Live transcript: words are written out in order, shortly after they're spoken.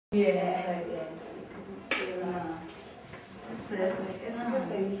Yeah. It's a good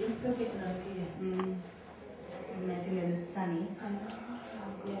thing. You can still get an idea. Imagine it is sunny.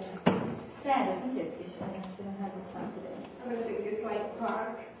 Yeah. Sad, isn't it? She don't have the sun today. I think it's like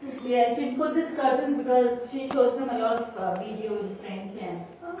park. Yeah, she's put these curtains because she shows them a lot of video in French and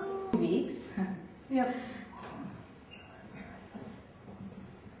weeks. Yep.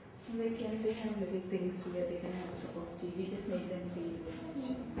 They have little things together. They can have a cup of tea. We just make them feel very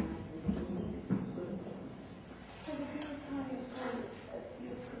much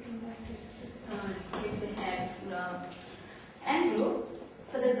they have Andrew,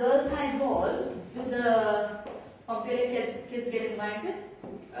 for the girls' high ball, do the Pompallier kids get invited?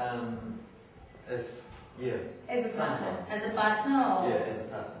 As a partner. As a partner? Or? Yeah, as a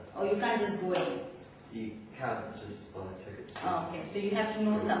partner. Or you can't just go in? You can't just buy tickets. Oh, okay, so you have to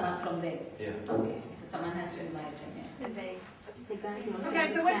know someone from there? Yeah. Okay, so someone has to invite them, yeah. Exactly. Okay,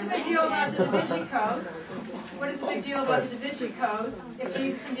 so what's the big deal about the Da Vinci Code? What is the big deal about the Da Vinci Code? If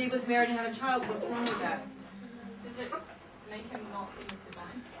Jesus indeed was married and had a child, what's wrong with that? Does it make him not seem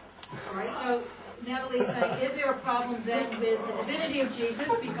divine? All right, so Natalie's saying, is there a problem then with the divinity of Jesus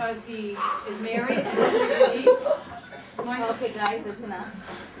because he is married and has Eve? Okay, guys, that's enough.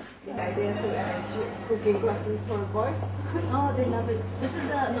 The idea for cooking classes for boys. Oh, they love it. This is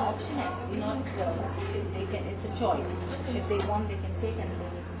an option actually, not they can. It's a choice. If they want, they can take, and they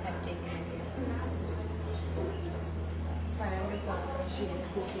have taken it.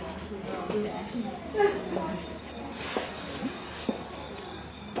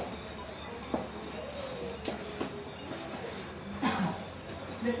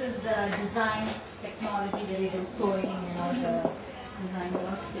 This is the design technology that they do sewing and all the design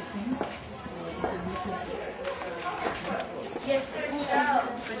work stitching. Yes, good show.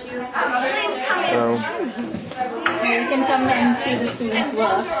 But you You can come and see the students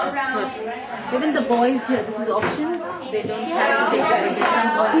work. But even the boys here, this is options. They don't have to take care of it. Some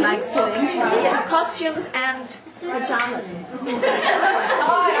boys like sewing. Yes, costumes and pajamas.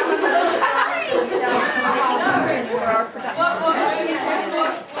 For our production.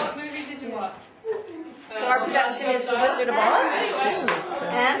 What movie did you watch? So our production is The Wizard of Oz.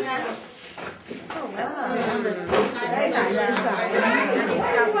 And that's very nice. I'm sorry.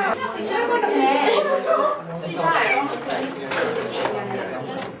 You should have got a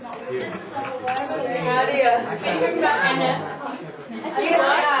Nadia. Anna.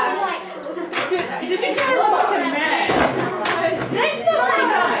 Did you say look at That's not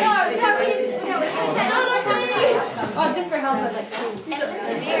nice. Oh, just for help with like food. And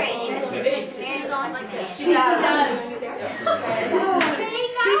Sister Mary, Sister Mary is on like this. She does. She does.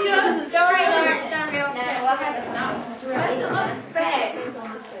 Story learned, it's not real now. What happened? No, it's real. That's unfair.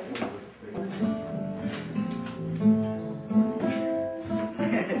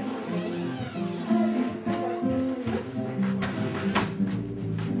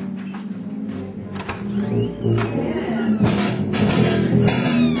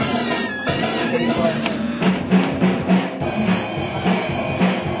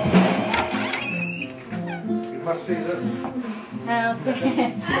 Must see this.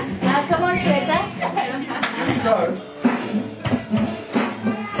 Okay. Come on, Shweta. Let's go.